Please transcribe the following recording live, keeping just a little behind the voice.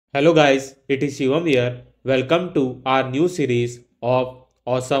Hello guys, it is Shivam here. Welcome to our new series of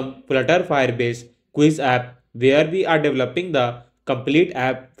awesome Flutter Firebase quiz app where we are developing the complete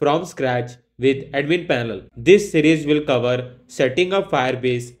app from scratch with admin panel. This series will cover setting up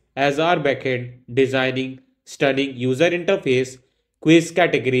Firebase as our backend, designing stunning user interface, quiz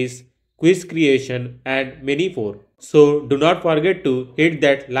categories, quiz creation and many more. So do not forget to hit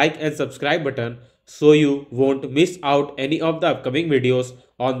that like and subscribe button so you won't miss out any of the upcoming videos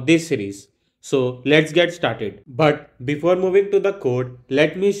on this series. So let's get started. But before moving to the code,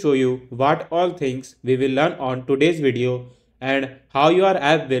 let me show you what all things we will learn on today's video and how your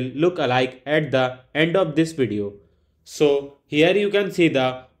app will look alike at the end of this video. So here you can see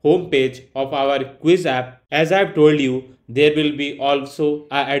the home page of our quiz app. As I have told you, there will be also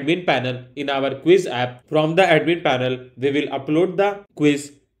a admin panel in our quiz app. From the admin panel, we will upload the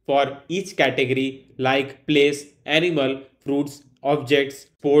quiz for each category like place, animal, fruits, objects,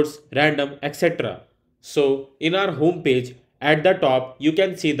 sports, random, etc. So in our home page at the top, you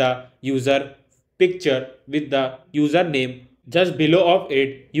can see the user picture with the username. Just below of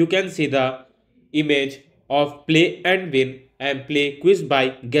it, you can see the image of play and win and play quiz by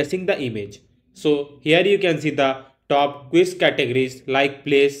guessing the image. So here you can see the top quiz categories like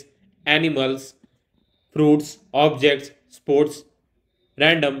place, animals, fruits, objects, sports,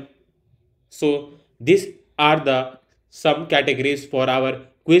 random. So these are the some categories for our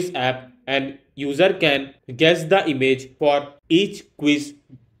quiz app and user can guess the image for each quiz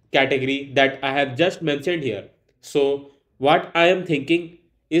category that I have just mentioned here. So what I am thinking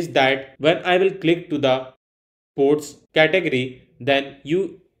is that when I will click to the sports category, then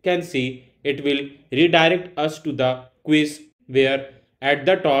you can see it will redirect us to the quiz where at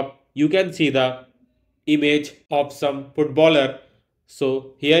the top you can see the image of some footballer.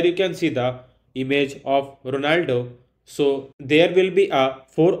 So here you can see the image of Ronaldo. So there will be a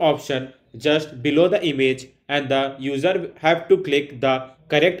four option just below the image and the user have to click the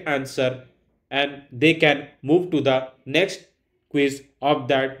correct answer and they can move to the next quiz of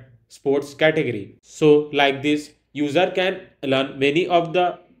that sports category. So like this user can learn many of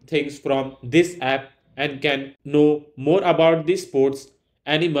the things from this app and can know more about the sports,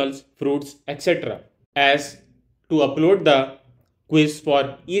 animals, fruits, etc. As to upload the quiz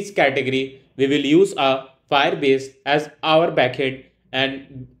for each category, we will use a Firebase as our backend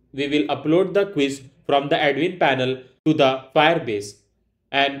and we will upload the quiz from the admin panel to the Firebase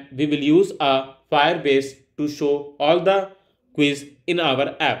and we will use a Firebase to show all the quiz in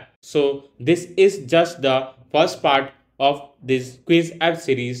our app. So this is just the first part of this quiz app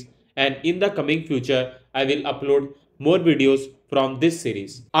series and in the coming future I will upload more videos from this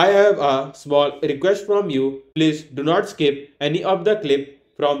series. I have a small request from you. Please do not skip any of the clip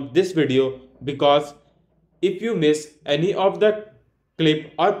from this video because if you miss any of the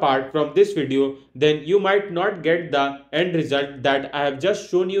clip or part from this video, then you might not get the end result that I have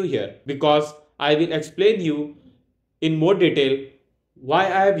just shown you here because I will explain you in more detail why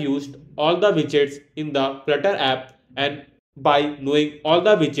I have used all the widgets in the Flutter app, and by knowing all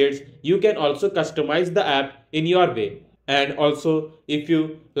the widgets you can also customize the app in your way. And also if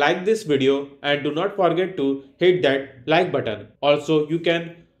you like this video and do not forget to hit that like button. Also you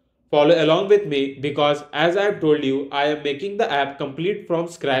can follow along with me because as I have told you I am making the app complete from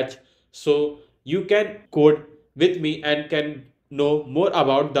scratch, so you can code with me and can know more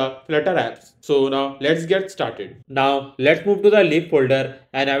about the Flutter apps. So now let's get started. Now let's move to the lib folder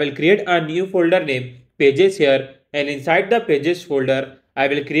and I will create a new folder named pages here, and inside the pages folder I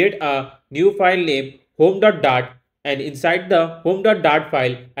will create a new file named home.dart, and inside the home.dart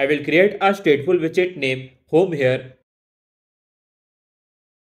file I will create a stateful widget named home here.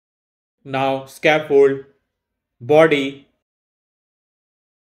 Now scaffold, body,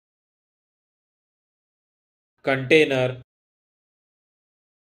 container,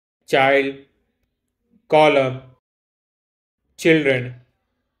 child, column, children.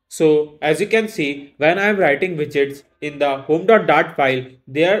 So as you can see, when I am writing widgets in the home.dart file,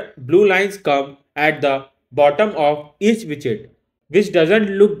 their blue lines come at the bottom of each widget, which doesn't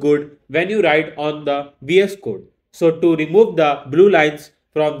look good when you write on the VS Code. So to remove the blue lines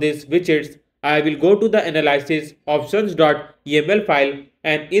from these widgets, I will go to the analysis options.yml file,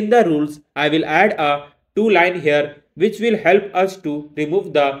 and in the rules, I will add a two line here which will help us to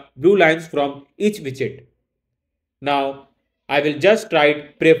remove the blue lines from each widget. Now I will just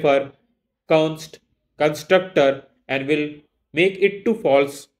write prefer const constructor and will make it to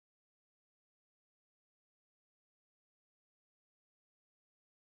false.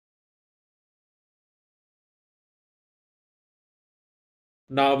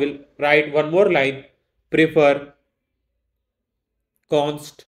 Now we'll write one more line prefer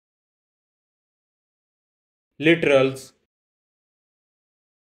const literals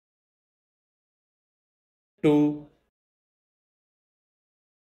to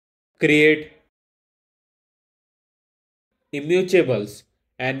create immutables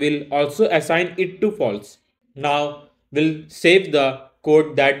and will also assign it to false. Now we'll save the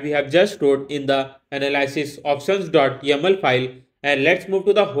code that we have just wrote in the analysis options.yaml file, and let's move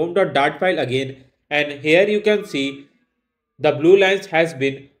to the home.dart file again, and here you can see the blue lines has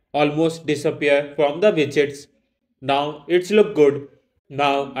been almost disappear from the widgets. Now it's look good.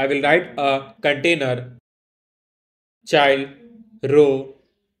 Now I will write a container child row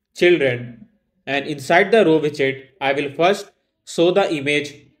children, and inside the row widget I will first show the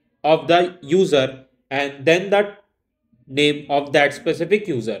image of the user and then the name of that specific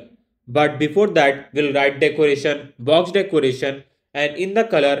user. But before that we'll write decoration box decoration, and in the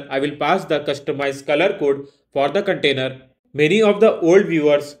color I will pass the customized color code for the container. Many of the old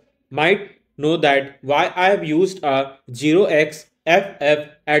viewers might know that why I have used a 0xFF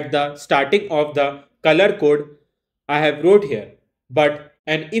at the starting of the color code I have wrote here. But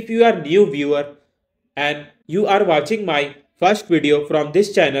and if you are new viewer and you are watching my first video from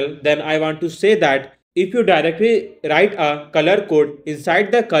this channel, then I want to say that if you directly write a color code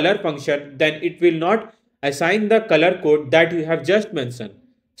inside the color function, then it will not assign the color code that you have just mentioned.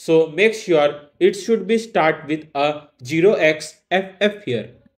 So make sure it should be start with a 0xFF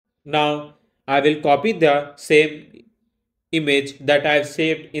here. Now I will copy the same image that I have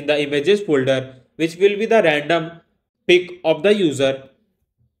saved in the images folder, which will be the random pic of the user.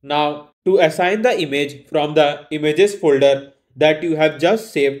 Now to assign the image from the images folder that you have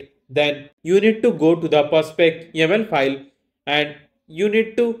just saved, then you need to go to the perspec YAML file and you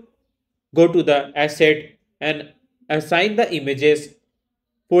need to go to the asset and assign the images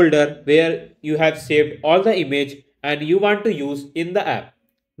folder where you have saved all the image and you want to use in the app.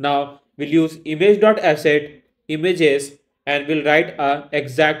 Now we'll use image.asset images and we'll write a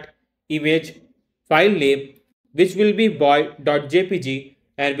exact image file name, which will be boy.jpg,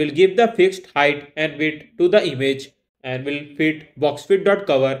 and we'll give the fixed height and width to the image, and we'll fit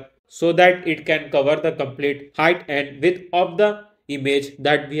boxfit.cover so that it can cover the complete height and width of the image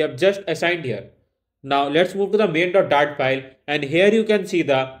that we have just assigned here. Now let's move to the main.dart file, and here you can see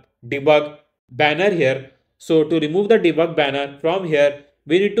the debug banner here. So to remove the debug banner from here,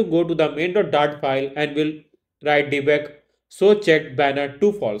 we need to go to the main.dart file and we'll write debug so checked banner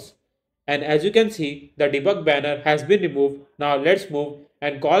to false. And as you can see, the debug banner has been removed. Now let's move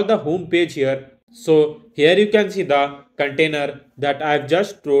and call the home page here. So here you can see the container that I have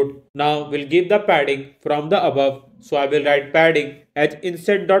just wrote. Now we'll give the padding from the above. So I will write padding as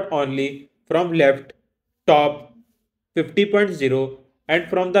inset.only from left top 50.0 and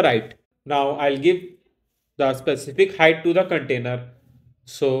from the right. Now I'll give the specific height to the container.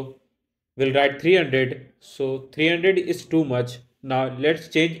 So we'll write 300. So 300 is too much. Now let's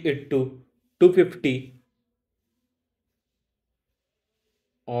change it to 250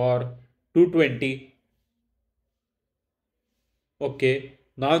 or 220. Okay,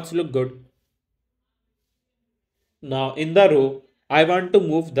 now it's look good. Now in the row, I want to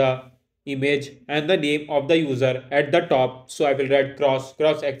move the image and the name of the user at the top. So I will write cross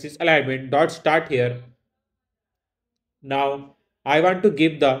axis alignment dot start here. Now I want to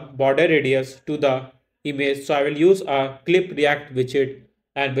give the border radius to the image. So I will use a clip react widget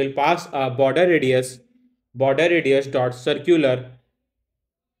and will pass a border radius dot circular,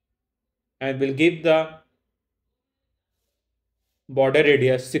 and will give the border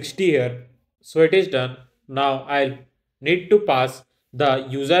radius 60 here. So it is done. Now I'll need to pass the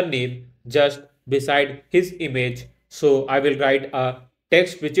username just beside his image. So I will write a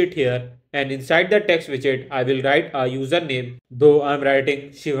text widget here, and inside the text widget I will write a username, though I'm writing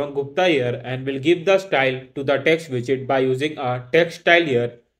Shivam Gupta here, and will give the style to the text widget by using a text style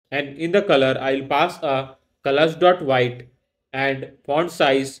here. And in the color I'll pass a colors.white and font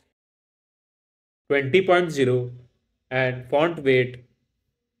size 20.0 and font weight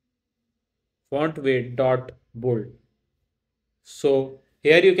dot bold. So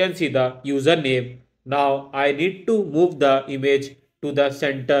here you can see the username. Now I need to move the image to the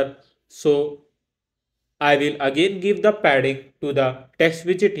center. So I will again give the padding to the text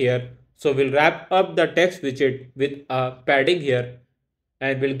widget here. So we'll wrap up the text widget with a padding here,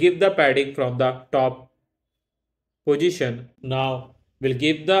 and we'll give the padding from the top position. Now we'll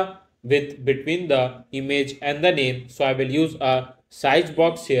give the width between the image and the name. So I will use a size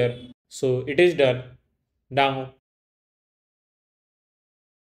box here. So it is done. Now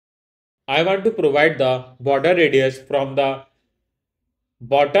I want to provide the border radius from the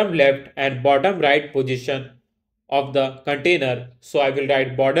bottom left and bottom right position of the container. So I will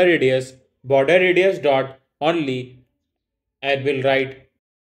write border radius dot only and will write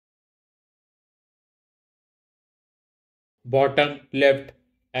bottom left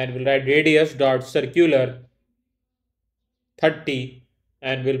and will write radius dot circular 30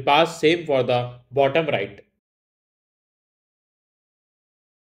 and will pass same for the bottom right.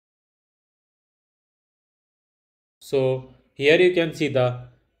 So here you can see the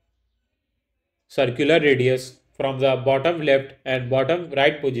circular radius from the bottom left and bottom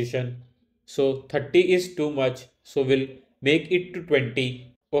right position. So 30 is too much, so we'll make it to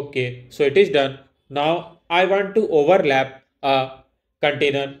 20. Okay, so it is done. Now I want to overlap a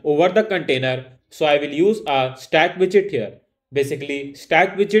container over the container. So I will use a stack widget here. Basically,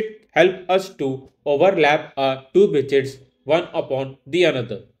 stack widget help us to overlap two widgets one upon the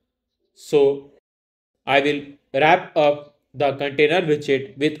another. So I will wrap up the container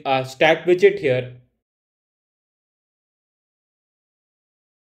widget with a stack widget here.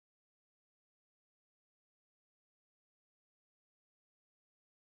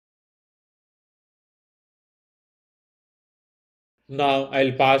 Now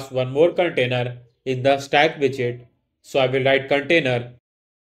I'll pass one more container in the stack widget. So I will write container.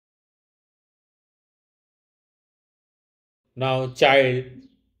 Now child,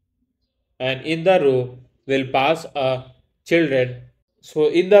 and in the row will pass a children. So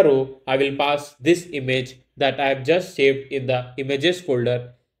in the row I will pass this image that I have just saved in the images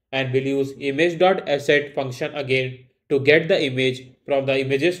folder and will use image.asset function again to get the image from the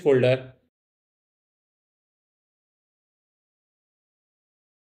images folder.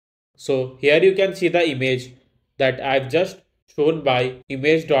 So here you can see the image that I've just shown by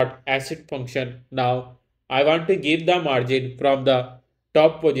image.asset function. Now I want to give the margin from the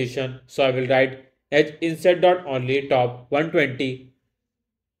top position. So I will write insert.only top 120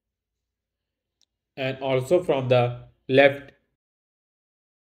 and also from the left.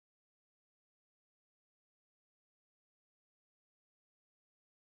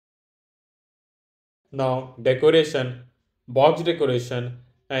 Now decoration, box decoration,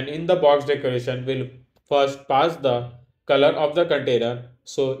 and in the box decoration we'll first pass the color of the container.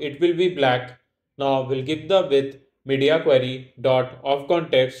 So it will be black. Now we'll give the width media query dot of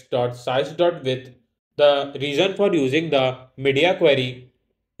context dot size dot width. The reason for using the media query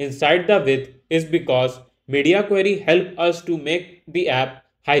inside the width is because media query help us to make the app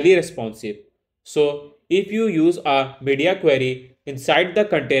highly responsive. So if you use a media query inside the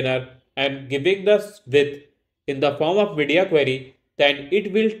container and giving the width in the form of media query, then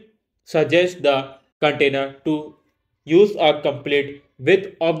it will suggest the container to use a complete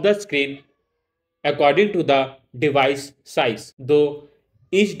width of the screen according to the device size. Though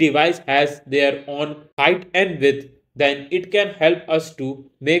each device has their own height and width, then it can help us to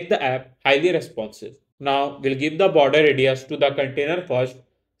make the app highly responsive. Now we'll give the border radius to the container first.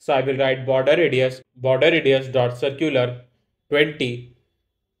 So I will write border radius dot circular 20.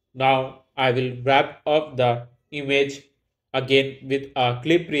 Now I will wrap up the image again with a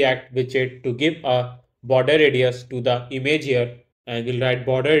clip react widget to give a border radius to the image here, and we'll write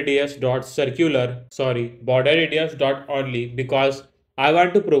border radius dot only because I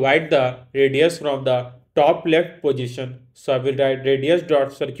want to provide the radius from the top left position. So I will write radius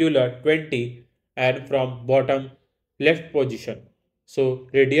dot circular 20 and from bottom left position. So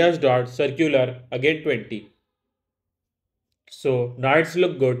radius dot circular again 20. So now it's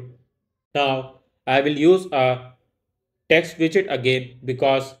look good. Now I will use a text widget again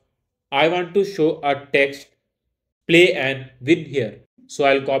because I want to show a text play and win here. So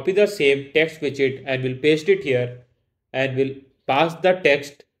I'll copy the same text widget and will paste it here and will pass the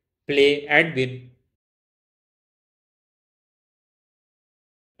text play and win,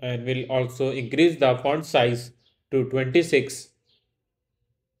 and will also increase the font size to 26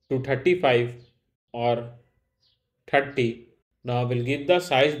 to 35 or 30. Now we'll give the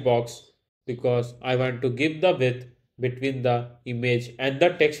size box because I want to give the width between the image and the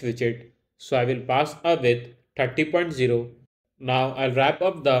text widget. So I will pass a width 30.0. Now I'll wrap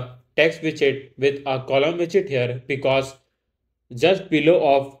up the text widget with a column widget here because just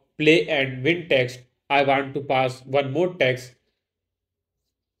below of play and win text, I want to pass one more text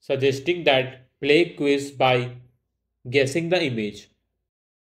suggesting that play quiz by guessing the image.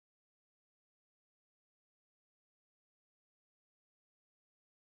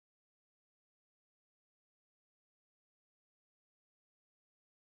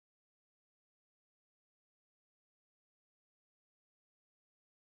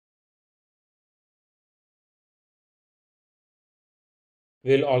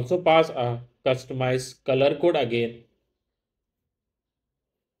 We'll also pass a customized color code again.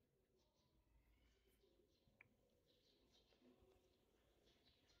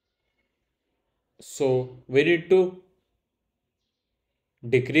 So we need to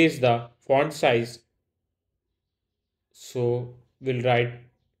decrease the font size. So we'll write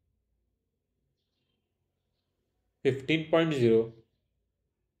 15.0.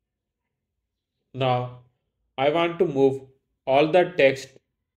 Now I want to move all the text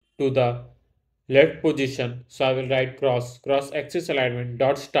to the left position. So I will write cross axis alignment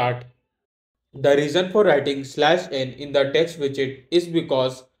dot start. The reason for writing /n in the text widget is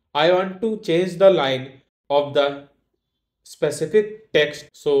because I want to change the line of the specific text.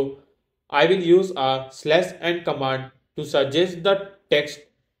 So I will use a /n command to suggest the text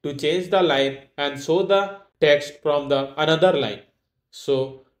to change the line and show the text from the another line.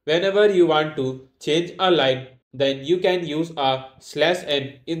 So whenever you want to change a line, then you can use a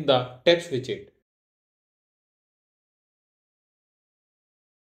 /n in the text widget.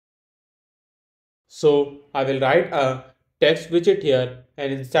 So I will write a text widget here,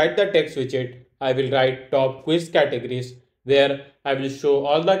 and inside the text widget I will write top quiz categories where I will show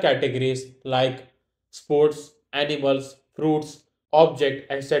all the categories like sports, animals, fruits,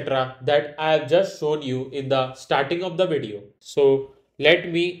 object, etc. that I have just shown you in the starting of the video. So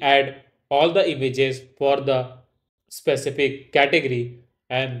let me add all the images for the specific category,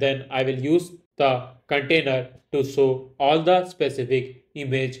 and then I will use the container to show all the specific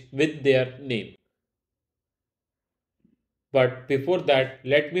image with their name. But before that,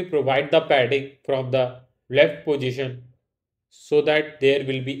 let me provide the padding from the left position so that there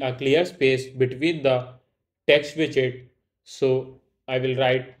will be a clear space between the text widget. So I will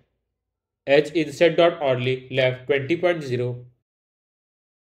write edge inset dot only left 20.0.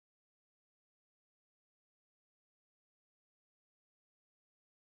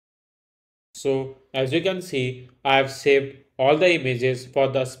 So as you can see, I have saved all the images for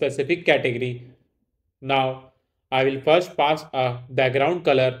the specific category. Now I will first pass a background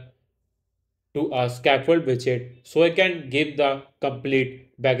color to a scaffold widget so I can give the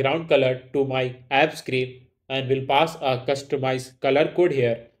complete background color to my app screen, and will pass a customized color code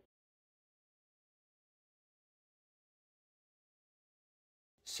here.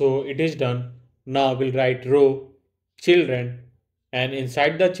 So it is done. Now we'll write row children, and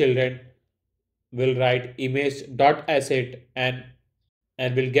inside the children we'll write image.asset, and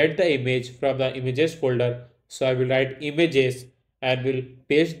we'll get the image from the images folder. So I will write images and will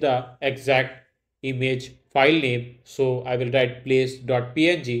paste the exact image file name. So I will write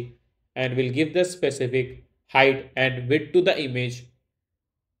place.png and will give the specific height and width to the image,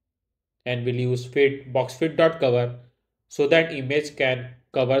 and will use fit boxfit.cover so that image can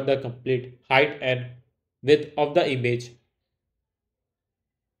cover the complete height and width of the image.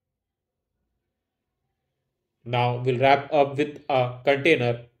 Now we'll wrap up with a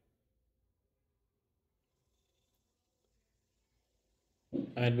container,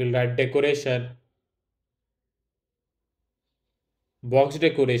 and we'll write decoration, box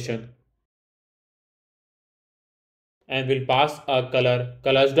decoration, and we'll pass a color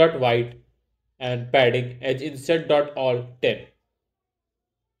colors.white and padding edge inset.all 10.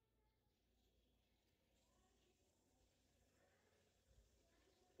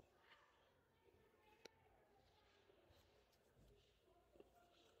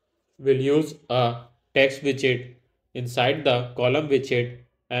 We'll use a text widget inside the column widget,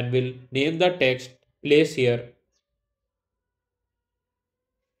 and we'll name the text place here,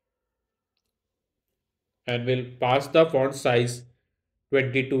 and we'll pass the font size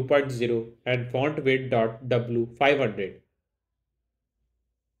 22.0 and font width dot w 500,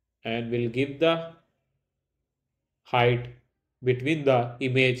 and we'll give the height between the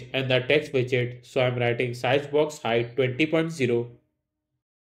image and the text widget. So I'm writing size box height 20.0.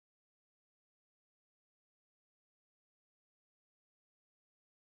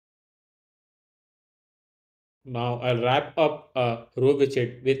 Now I'll wrap up a row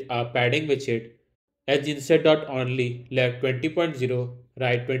widget with a padding widget. Edge inset dot only left 20.0,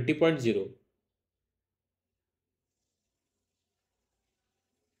 right 20.0,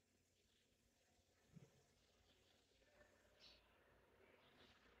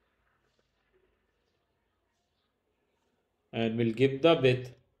 and we'll give the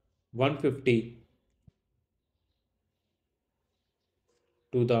width 150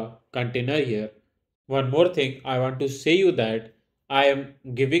 to the container here. One more thing I want to say you that I am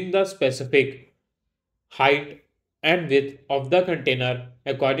giving the specific height and width of the container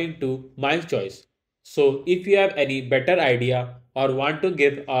according to my choice. So if you have any better idea or want to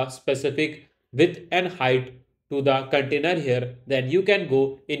give a specific width and height to the container here, then you can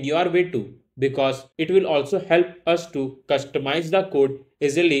go in your way too, because it will also help us to customize the code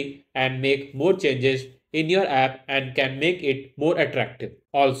easily and make more changes in your app and can make it more attractive.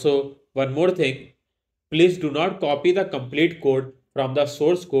 Also, one more thing, please do not copy the complete code from the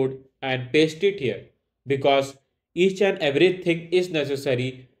source code and paste it here because each and everything is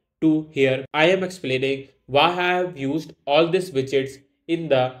necessary to here. I am explaining why I have used all these widgets in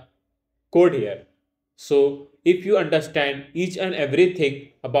the code here. So if you understand each and everything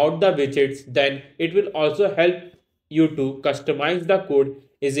about the widgets, then it will also help you to customize the code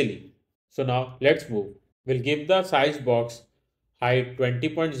easily. So now let's move. We'll give the size box height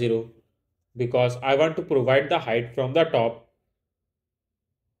 20.0 because I want to provide the height from the top.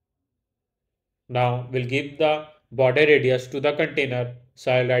 Now we'll give the border radius to the container.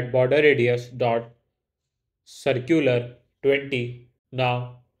 So I'll write border radius dot circular 20.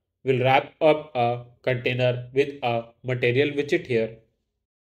 Now we'll wrap up a container with a material widget here.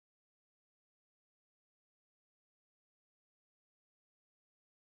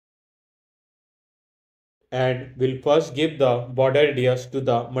 And we'll first give the border radius to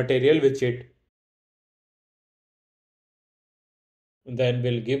the material widget. Then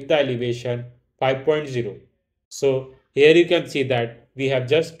we'll give the elevation 5.0. So here you can see that we have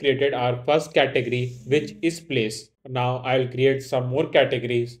just created our first category, which is place. Now I'll create some more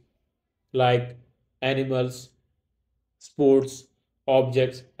categories like animals, sports,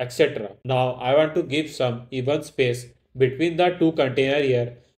 objects, etc. Now I want to give some even space between the two container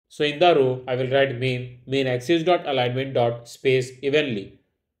here. So in the row, I will write main axis dot alignment dot space evenly.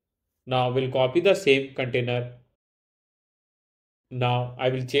 Now we'll copy the same container. Now I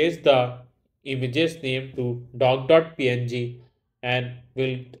will change the images name to dog.png and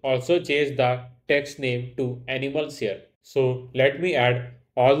will also change the text name to animals here. So let me add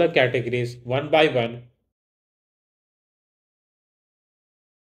all the categories one by one.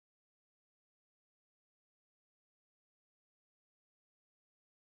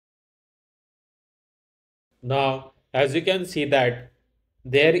 Now as you can see that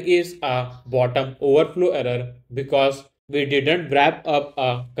there is a bottom overflow error because we didn't wrap up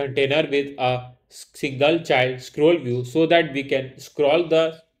a container with a single child scroll view so that we can scroll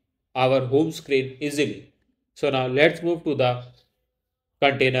the our home screen easily. So now let's move to the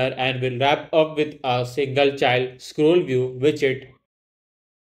container and we'll wrap up with a single child scroll view widget.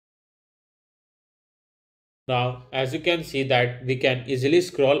 Now as you can see that we can easily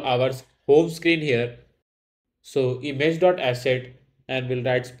scroll our home screen here. So image.asset and we'll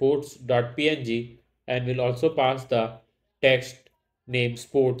write sports.png and we'll also pass the text name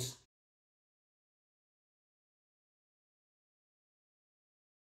sports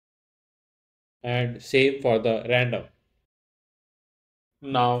and save for the random.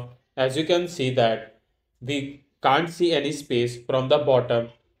 Now, as you can see that we can't see any space from the bottom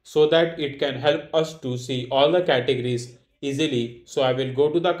so that it can help us to see all the categories easily. So I will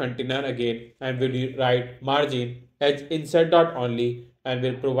go to the container again and will write margin edge insert dot only and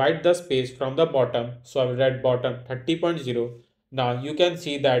will provide the space from the bottom. So I will write bottom 30.0. Now you can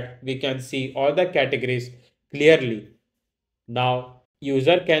see that we can see all the categories clearly. Now,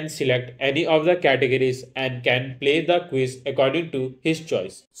 user can select any of the categories and can play the quiz according to his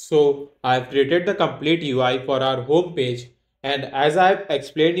choice. So, I've created the complete UI for our home page, and as I've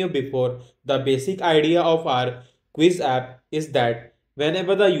explained you before, the basic idea of our quiz app is that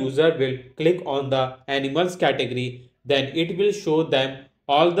whenever the user will click on the animals category, then it will show them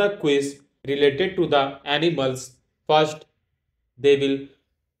all the quiz related to the animals. First, they will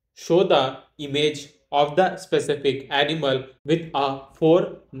show the image of the specific animal with a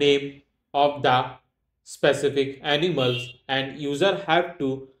four name of the specific animals and user have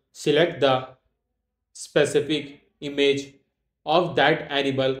to select the specific image of that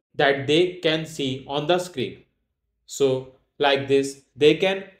animal that they can see on the screen. So like this they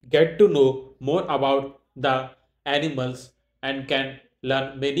can get to know more about the animals and can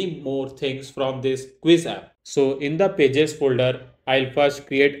learn many more things from this quiz app. So in the pages folder, I'll first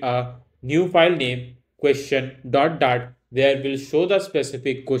create a new file name question.dart where we'll show the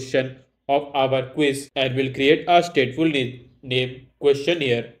specific question of our quiz and we'll create a stateful name question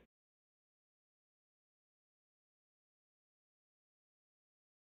here.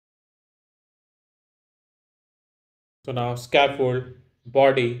 So now scaffold,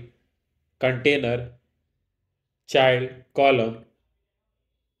 body, container, child, column,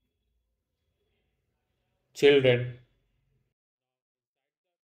 children.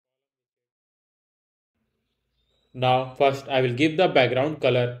 Now first I will give the background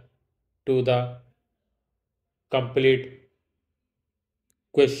color to the complete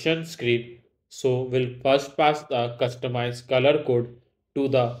question screen. So we'll first pass the customized color code to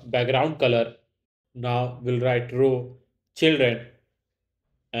the background color. Now we'll write row children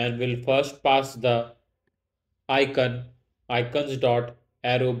and we'll first pass the icon icons dot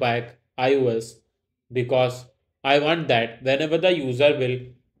arrow back iOS because I want that whenever the user will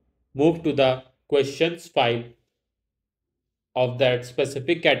move to the questions file of that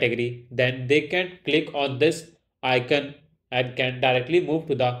specific category, then they can click on this icon and can directly move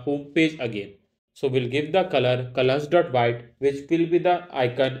to the home page again. So we'll give the color colors.white, which will be the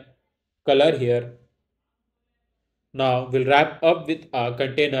icon color here. Now we'll wrap up with a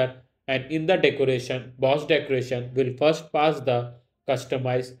container, and in the decoration, box decoration, we'll first pass the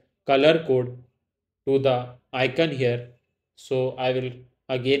customized color code to the icon here. So I will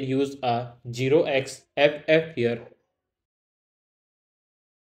again use a 0xFF here.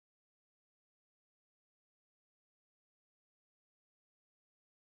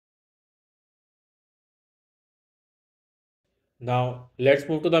 Now let's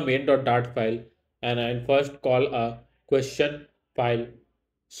move to the main.dart file, and I'll first call a question file.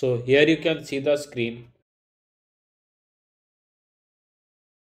 So here you can see the screen.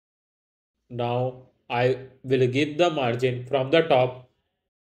 Now I will give the margin from the top.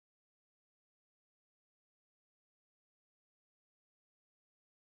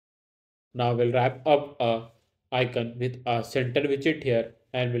 Now we'll wrap up a icon with a center widget here,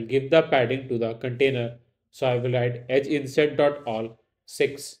 and we'll give the padding to the container. So I will write edge inset dot all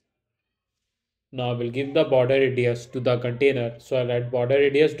 6. Now we'll give the border radius to the container. So I'll write border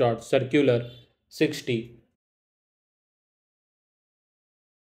radius dot circular 60.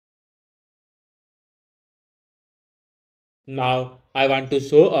 Now I want to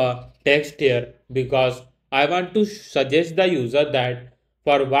show a text here because I want to suggest the user that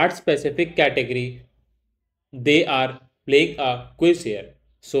for what specific category they are playing a quiz here.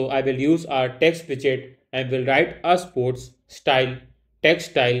 So I will use our text widget and will write a sports style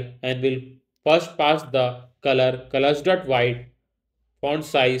text style and will first pass the color colors.white, font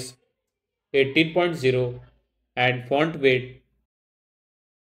size 18.0 and font weight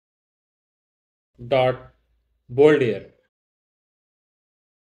dot bold here.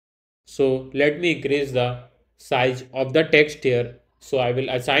 So let me increase the size of the text here. So I will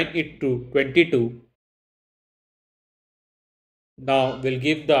assign it to 22. Now we'll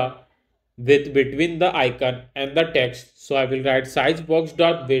give the width between the icon and the text. So I will write sizebox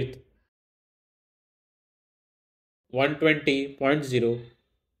dot width 120.0.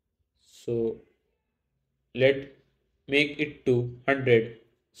 So let make it to 100.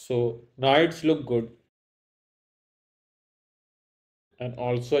 So now it's look good, and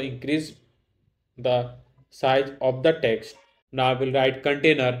also increase the size of the text. Now we'll write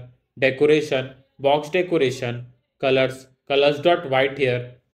container decoration box decoration colors dot white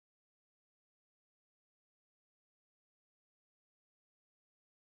here.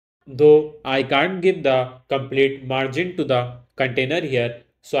 Though I can't give the complete margin to the container here,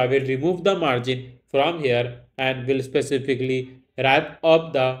 so I will remove the margin from here and will specifically wrap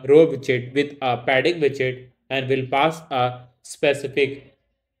up the row widget with a padding widget and will pass a specific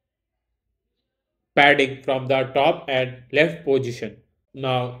padding from the top and left position.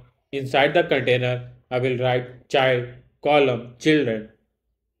 Now inside the container I will write child column children,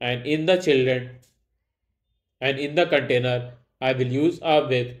 and in the children and in the container I will use a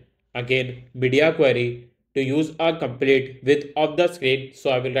width again media query to use a complete width of the screen. So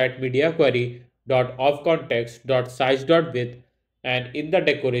I will write media query dot of context dot size dot width, and in the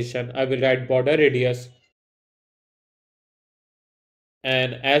decoration I will write border radius,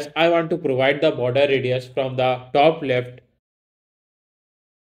 and as I want to provide the border radius from the top left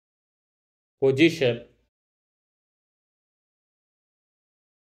position,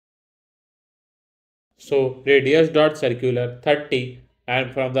 so radius dot circular 30,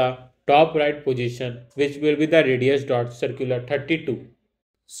 and from the top right position which will be the radius dot circular 32.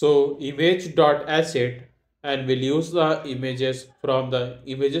 So image.asset, and we'll use the images from the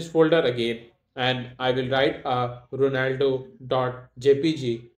images folder again, and I will write a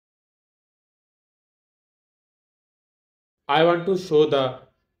Ronaldo.jpg. I want to show the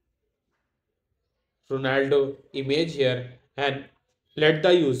Ronaldo image here and let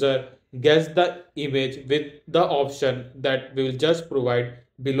the user guess the image with the option that we will just provide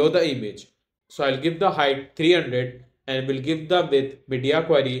below the image. So I'll give the height 300 and will give the width media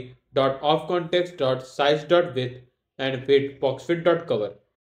query dot of context dot size dot width and width boxfit dot cover.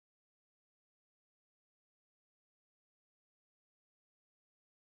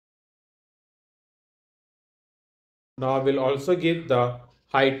 Now I will also give the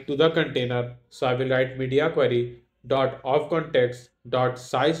height to the container. So I will write media query dot of context dot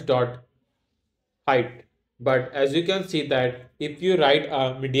size dot height. But as you can see that if you write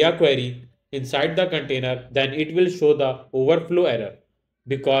a media query inside the container, then it will show the overflow error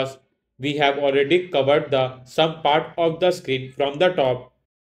because we have already covered the some part of the screen from the top.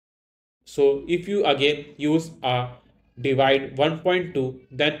 So if you again use a divide 1.2,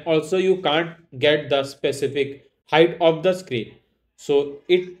 then also you can't get the specific height of the screen. So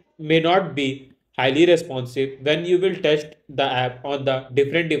it may not be highly responsive when you will test the app on the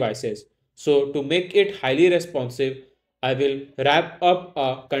different devices. So to make it highly responsive, I will wrap up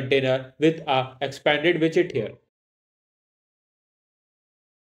a container with a expanded widget here.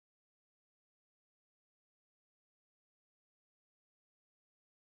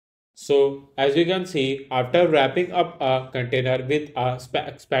 So as you can see, after wrapping up a container with a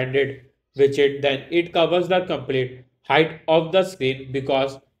expanded widget, then it covers the complete height of the screen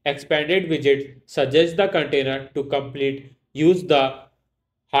because expanded widget suggests the container to complete use the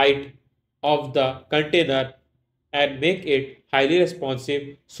height of the container and make it highly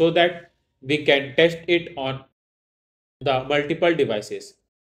responsive so that we can test it on the multiple devices.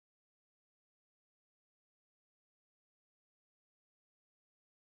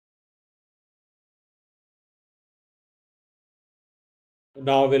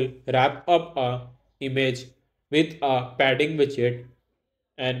 Now we'll wrap up a image with a padding widget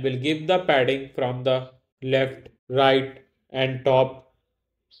and we'll give the padding from the left, right and top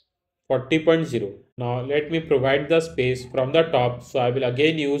 40.0. Now let me provide the space from the top, so I will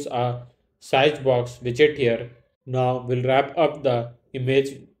again use a size box widget here. Now we'll wrap up the image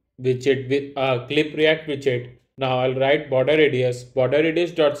widget with a clip react widget. Now I'll write border radius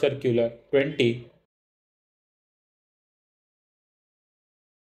dot circular 20.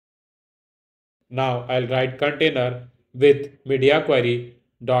 Now I'll write container with media query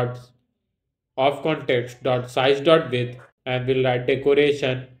dot of context dot size dot width, and we'll write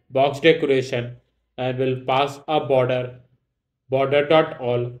decoration box decoration, and we'll pass a border dot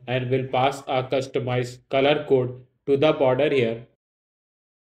all, and we'll pass a customized color code to the border here.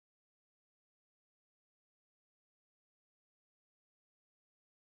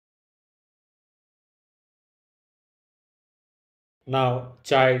 Now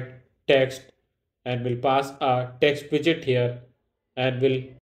child text, and we'll pass a text widget here, and we'll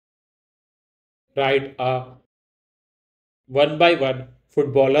write a one by one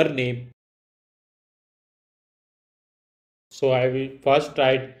footballer name. So I will first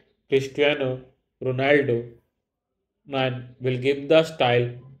write Cristiano Ronaldo and will give the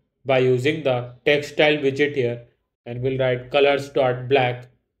style by using the text style widget here, and we'll write colors dot black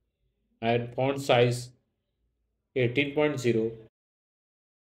and font size 18.0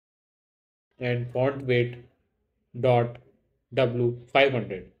 and font weight dot w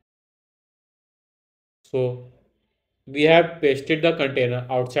 500. So we have pasted the container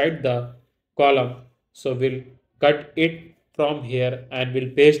outside the column, so we'll cut it from here and we'll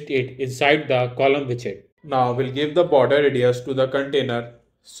paste it inside the column widget. Now we'll give the border radius to the container,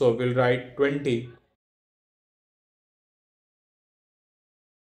 so we'll write 20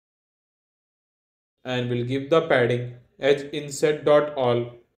 and we'll give the padding edge inset dot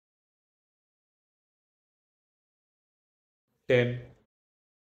all 10.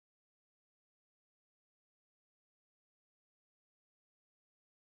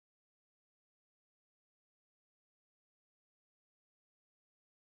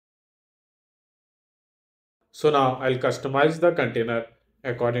 So now I'll customize the container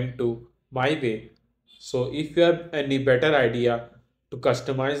according to my way. So if you have any better idea to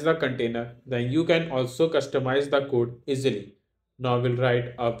customize the container, then you can also customize the code easily. Now we'll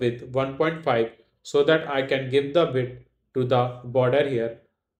write a width 1.5 so that I can give the width to the border here.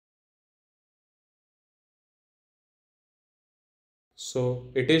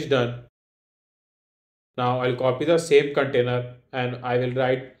 So it is done. Now I'll copy the same container and I will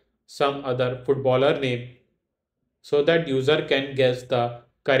write some other footballer name so that user can guess the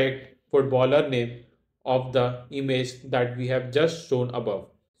correct footballer name of the image that we have just shown above.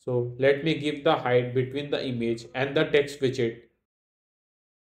 So let me give the height between the image and the text widget.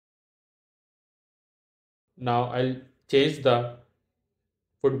 Now I'll change the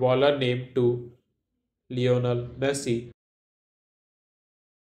footballer name to Lionel Messi.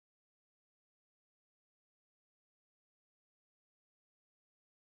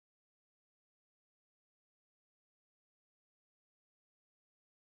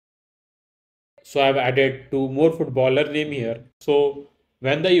 So I've added two more footballer name here. So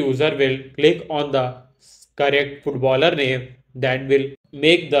when the user will click on the correct footballer name, then will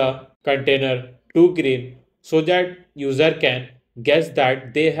make the container to green so that user can guess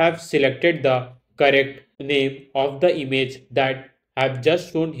that they have selected the correct name of the image that I've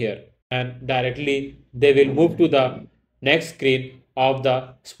just shown here, and directly they will move to the next screen of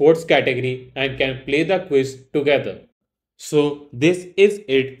the sports category and can play the quiz together. So this is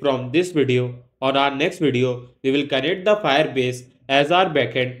it from this video. On our next video, we will connect the Firebase as our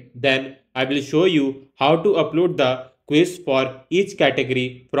backend. Then I will show you how to upload the quiz for each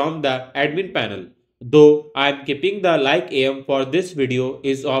category from the admin panel. Though I am keeping the like aim for this video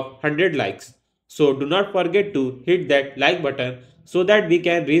is of 100 likes. So do not forget to hit that like button so that we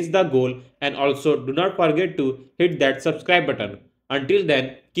can reach the goal, and also do not forget to hit that subscribe button. Until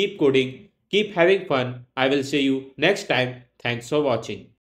then, keep coding, keep having fun. I will see you next time. Thanks for watching.